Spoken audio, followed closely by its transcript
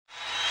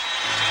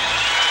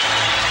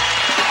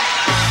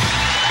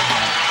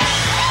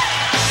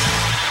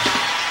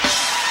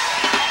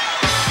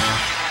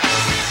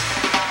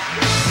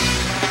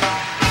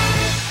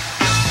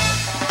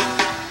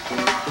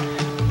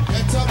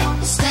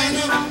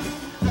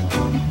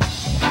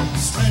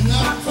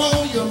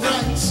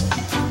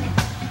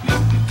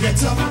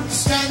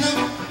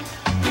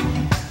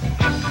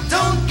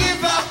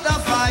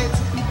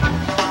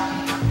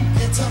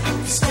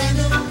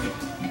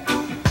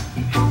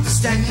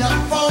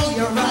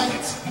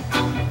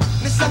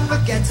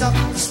Get up,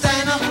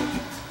 stand up.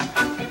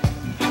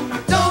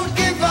 Don't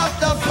give up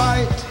the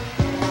fight.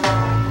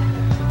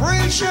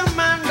 Preacher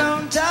man,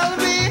 don't tell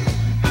me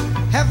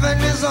heaven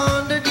is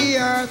under the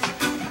earth.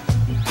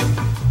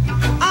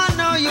 I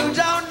know you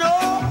don't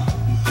know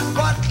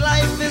what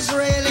life is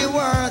really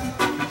worth.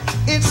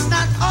 It's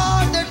not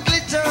all that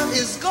glitter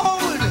is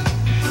gold.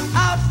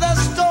 Half the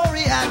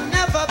story had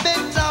never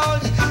been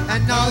told.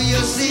 And now you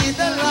see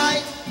the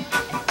light.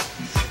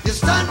 You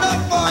stand up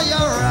for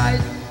your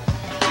right.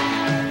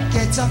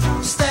 Get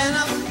up, stand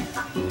up.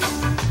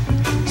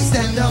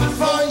 Stand up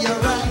for your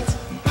right.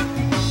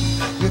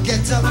 You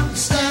get up,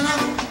 stand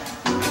up.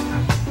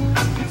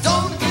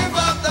 Don't give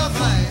up the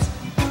fight.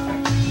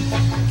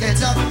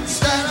 Get up,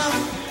 stand up.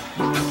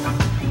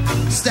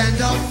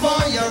 Stand up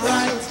for your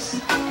rights.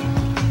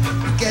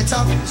 Get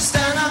up,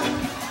 stand up.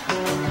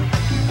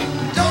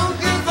 Don't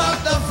give up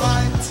the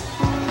fight.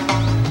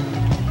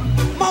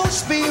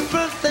 Most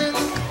people think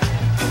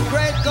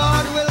great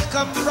God will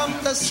come from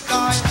the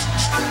sky,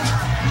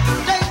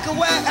 take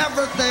away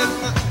everything,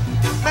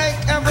 make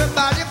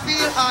everybody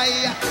feel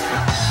high.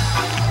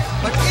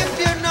 But if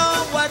you know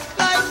what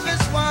life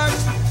is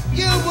worth,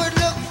 you would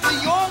look for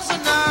yours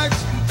on earth.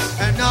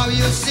 And now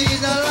you see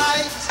the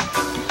light.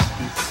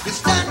 You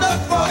stand up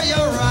for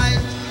your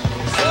right.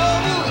 So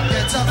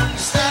get up,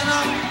 stand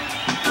up.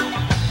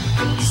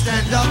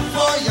 Stand up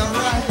for your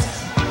right.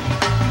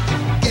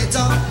 Get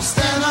up,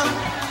 stand up.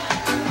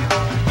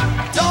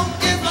 Don't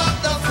give up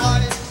the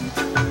fight.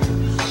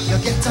 You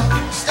get up,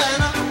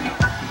 stand up.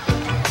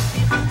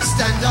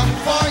 Stand up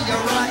for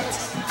your right.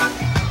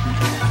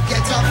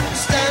 Get up,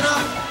 stand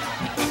up.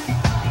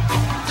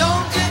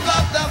 Don't give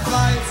up the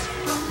fight.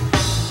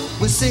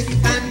 We're sick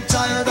and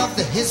tired of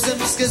the hism,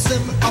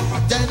 schism.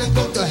 Up, down and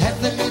go to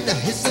heaven in the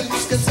hism,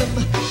 schism.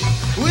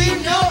 We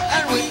know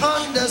and we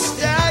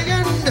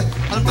understand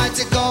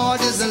Almighty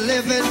God is a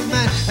living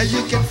man. And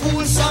you can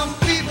fool some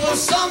people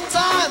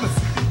sometime,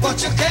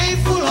 but you can't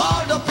fool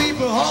all the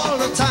people all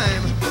the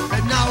time.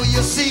 And now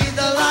you see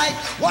the light.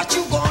 What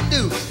you gonna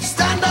do?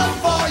 Stand up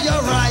for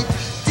your right.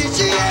 Did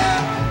you hear?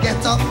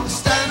 Get up,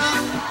 stand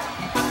up.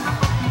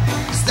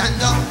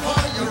 Stand up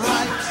for your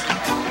right.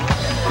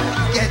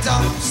 Get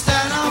up,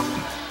 stand up.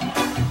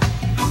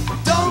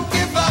 Don't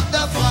give up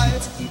the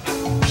fight.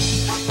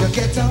 You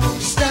get up,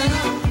 stand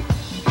up.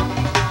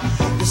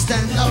 You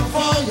stand up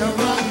for your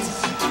right.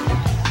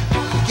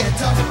 You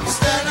get up,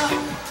 stand up.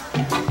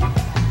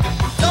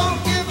 Don't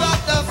give up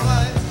the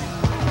fight.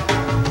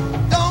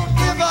 Don't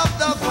give up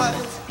the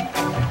fight.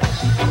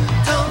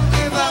 Don't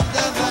give up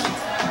the fight.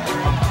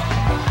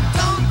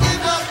 Don't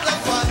give up the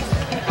fight.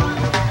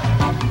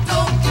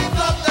 Don't give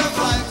up the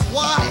fight.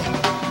 Why?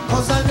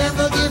 'Cause I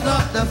never give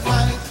up the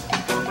fight.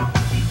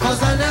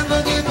 'Cause I never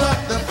give up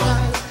the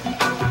fight.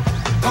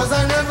 'Cause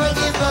I never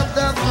give up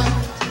the fight.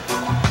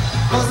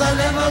 'Cause I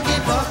never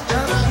give up the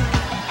fight.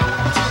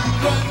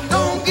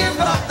 Don't give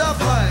up the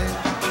fight.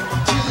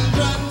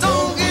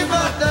 Don't give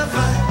up the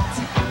fight.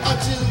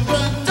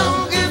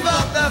 Don't give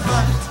up the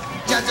fight.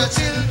 Get your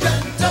children,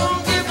 don't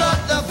give up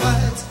the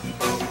fight.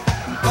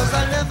 'Cause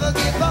I never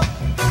give up.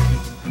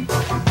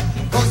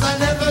 'Cause I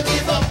never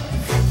give up.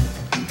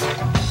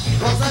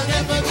 'Cause I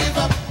never give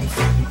up.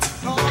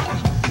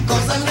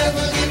 'Cause I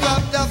never give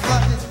up the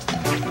fight.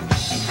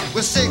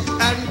 We're sick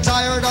and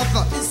tired of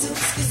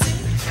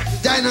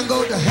dying and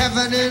go to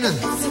heaven in.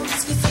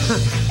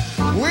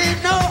 We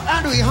know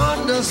and we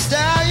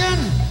understand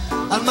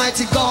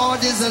Almighty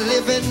God is a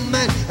living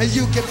man. And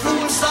you can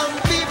fool some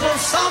people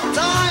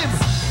sometime,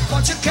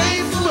 but you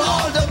can't fool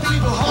all the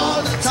people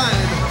all the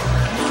time.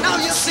 Now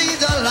you see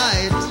the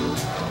light.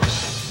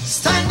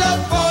 Stand up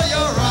for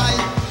your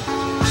right.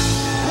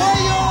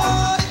 Why-yo,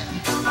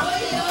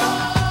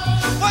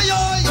 why-yo,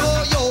 yo,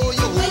 yo,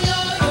 yo.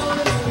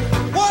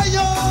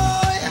 Why-yo,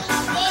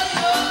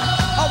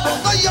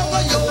 why-yo,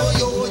 yo,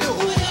 yo, yo.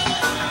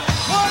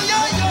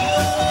 Why-yo,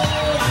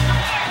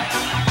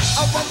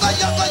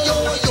 why-yo,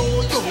 yo, yo,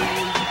 yo.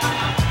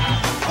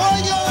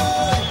 Why-yo,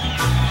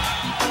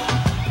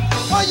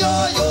 why-yo,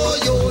 yo,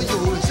 yo, yo.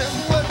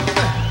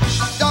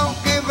 Don't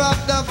give up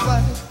the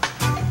fight.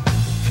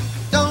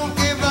 Don't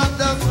give up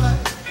the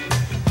fight.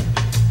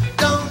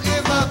 Don't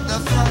give up the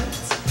fight.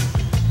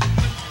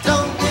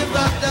 Don't give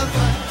up the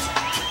fight.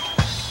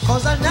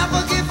 'Cause I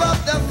never give up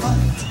the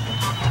fight.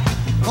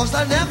 'Cause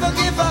I never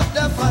give up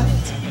the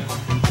fight.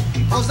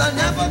 'Cause I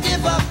never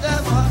give up the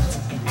fight.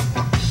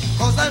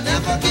 'Cause I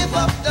never give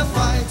up the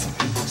fight.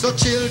 So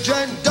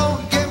children,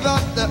 don't give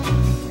up the.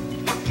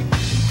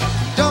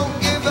 Don't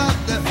give up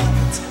the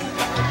fight.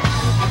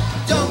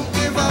 Don't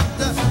give up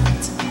the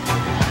fight.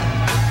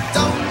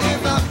 Don't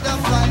give up the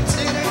fight.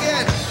 Say it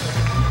again.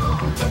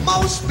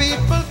 Most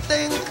people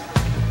think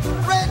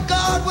red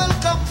God will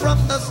come from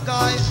the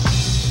sky,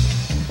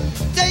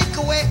 take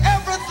away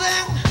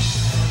everything,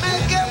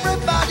 make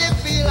everybody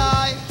feel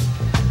high.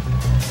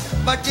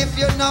 But if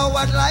you know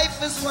what life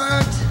is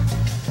worth,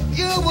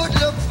 you would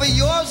look for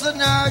yours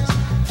on earth.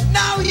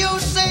 Now you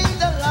see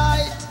the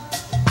light.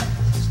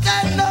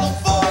 Stand up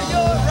for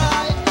your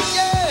right.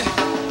 Yeah.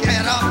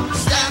 Get up,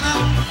 stand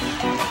up.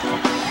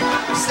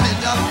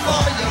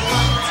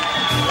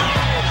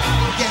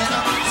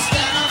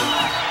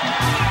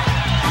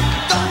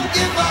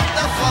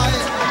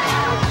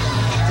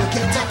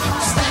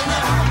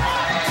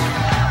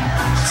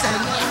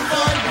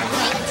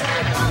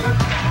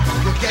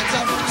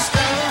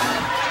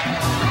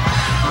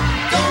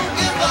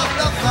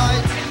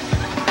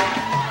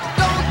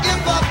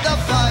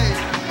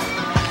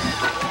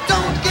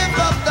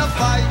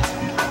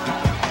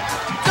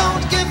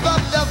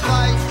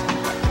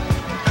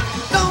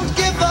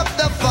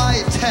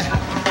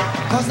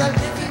 'cause I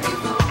never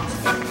give up the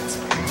fight.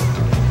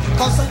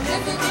 'Cause I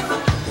never give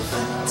up the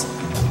fight.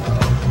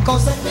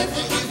 'Cause I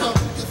never give up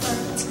the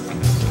fight.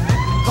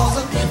 'Cause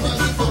I never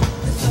give up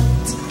the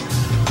fight.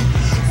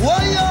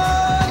 Why yo,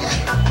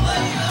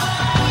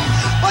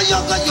 why yo,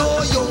 yo,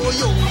 yo,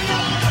 yo.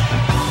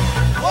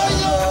 Why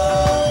yo,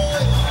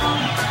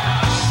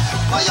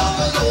 why yo,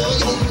 yo,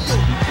 yo, yo.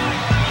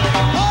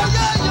 Why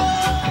yo, yo,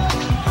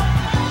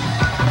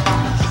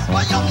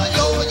 why yo,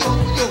 yo, yo,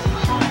 yo.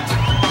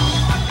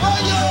 Why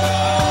yo,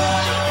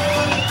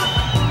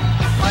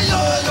 why yo,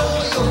 yo,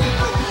 yo.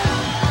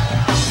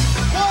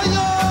 Why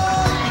yo,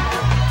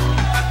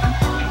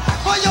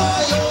 why yo,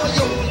 yo,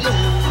 yo,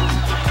 yo.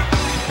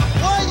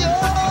 Why yo,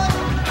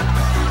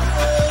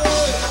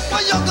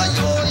 why yo,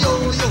 yo, yo,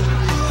 yo.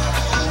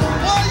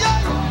 Why yo.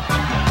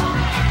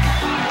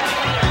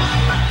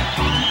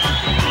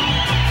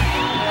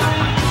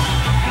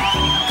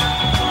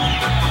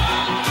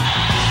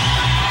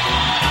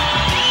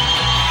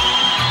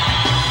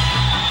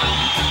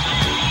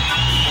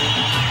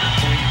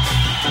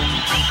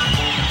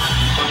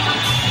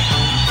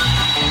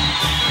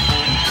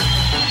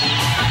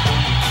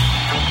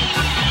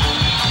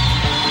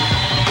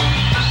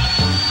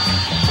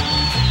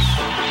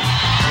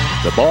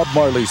 The Bob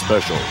Marley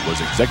Special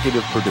was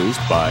executive produced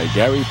by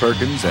Gary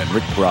Perkins and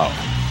Rick Brown.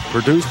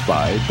 Produced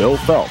by Bill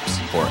Phelps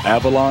for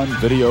Avalon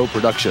Video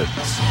Productions.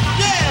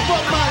 Yeah,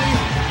 Bob Marley.